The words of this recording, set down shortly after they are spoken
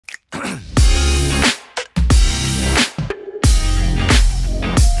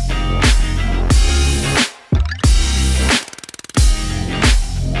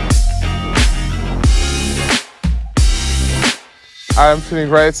I'm feeling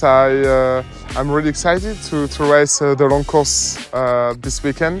great. I'm really excited to race the long course this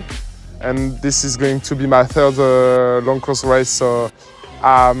weekend, and this is going to be my third long course race, so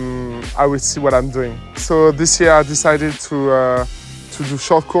I will see what I'm doing. So this year I decided to do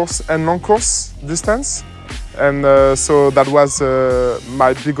short course and long course distance, and so that was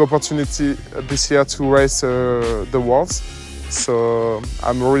my big opportunity this year to race the Worlds. So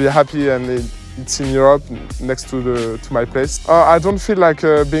I'm really happy, and it's in Europe, next to my place. I don't feel like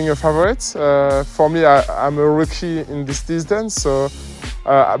being a favorite. For me, I'm a rookie in this distance, so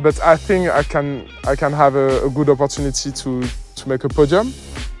but I think I can have a good opportunity to make a podium.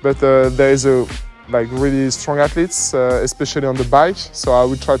 But there is really strong athletes, especially on the bike. So I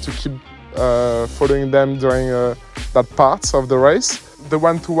will try to keep following them during that part of the race. The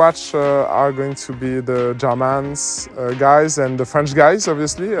ones to watch are going to be the Germans guys and the French guys,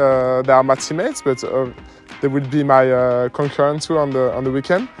 obviously. They are my teammates, but they will be my concurrent too on the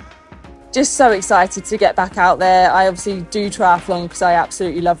weekend. Just so excited to get back out there. I obviously do triathlon because I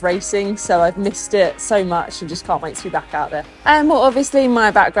absolutely love racing, so I've missed it so much and just can't wait to be back out there. Well, obviously my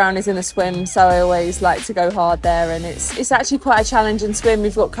background is in the swim, so I always like to go hard there, and it's actually quite a challenging swim.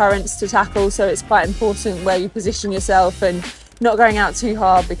 We've got currents to tackle, so it's quite important where you position yourself and not going out too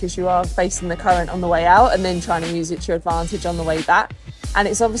hard because you are facing the current on the way out and then trying to use it to your advantage on the way back. And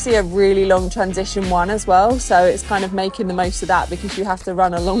it's obviously a really long transition one as well, so it's kind of making the most of that because you have to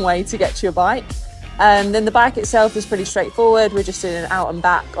run a long way to get to your bike. Then the bike itself is pretty straightforward. We're just doing an out and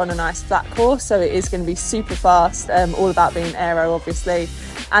back on a nice flat course, so it is going to be super fast, all about being aero obviously.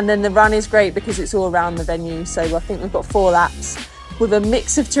 And then the run is great because it's all around the venue, so I think we've got 4 laps with a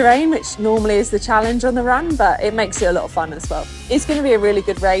mix of terrain, which normally is the challenge on the run, but it makes it a lot of fun as well. It's going to be a really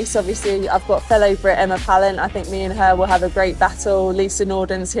good race. Obviously, I've got fellow Brit Emma Pallant. I think me and her will have a great battle. Lisa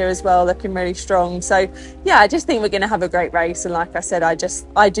Norden's here as well, looking really strong. So yeah, I just think we're going to have a great race. And like I said,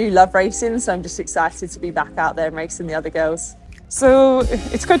 I do love racing, so I'm just excited to be back out there and racing the other girls. So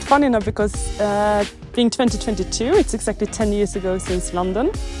it's quite funny now because being 2022, it's exactly 10 years ago since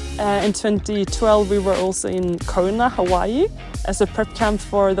London. In 2012 we were also in Corre, Hawaii, as a prep camp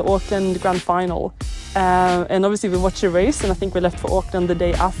for the Auckland Grand Final. And obviously we watched the race, and I think we left for Auckland the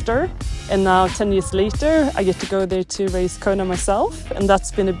day after. And now 10 years later I get to go there to race Kona myself, and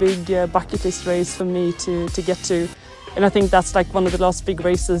that's been a big bucket list race for me to get to. And I think that's like one of the last big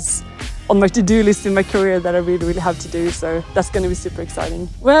races on my to-do list in my career that I really have to do, so that's going to be super exciting.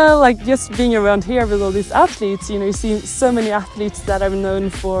 Well, like just being around here with all these athletes, you know, you see so many athletes that I've known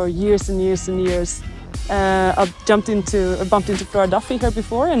for years and years and years. I bumped into Florian here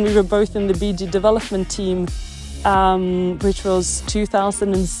before, and we were both in the BG development team, which was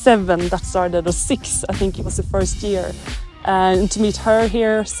 2007, that started, or 6, I think it was the first year. And to meet her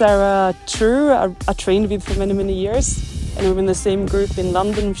here, Sarah True, I trained with for many years. And we were in the same group in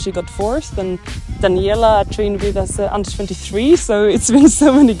London. She got 4th, and Daniela I trained with as under 23. So it's been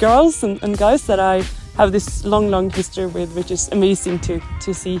so many girls and guys that I have this long history with, which is amazing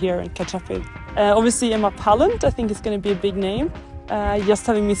to see here and catch up with. Obviously Emma Pallant, I think is going to be a big name. Just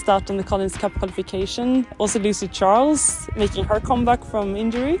having me start on the Collins Cup qualification. Also Lucy Charles making her comeback from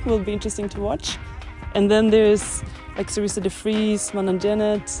injury will be interesting to watch. And then there's like Sarissa de Vries, Manon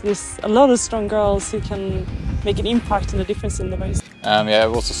Janet. There's a lot of strong girls who can make an impact and a difference in the race. Yeah, I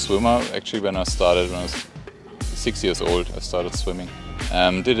was a swimmer actually when I was 6 years old. I started swimming.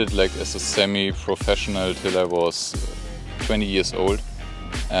 Did it like as a semi-professional till I was 20 years old,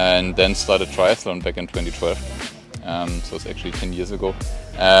 and then started triathlon back in 2012. So it's actually 10 years ago.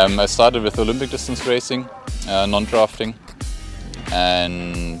 I started with Olympic distance racing, non-drafting,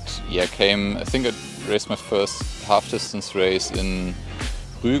 and yeah, I think I raced my first half-distance race in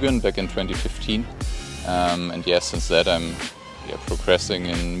Rügen back in 2015, and yeah, since that I'm progressing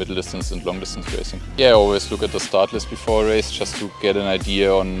in middle distance and long distance racing. Yeah, I always look at the start list before a race just to get an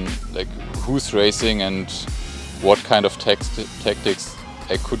idea on like who's racing and what kind of tactics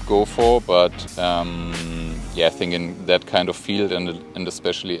I could go for, but yeah, I think in that kind of field and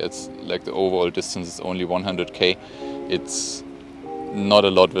especially it's like the overall distance is only 100k, it's not a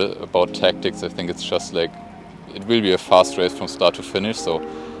lot about tactics. I think it's just like it will be a fast race from start to finish, so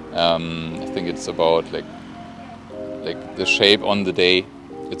I think it's about like the shape on the day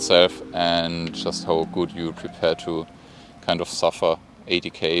itself and just how good you prepare to kind of suffer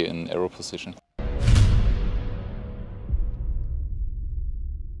 80k in aero position.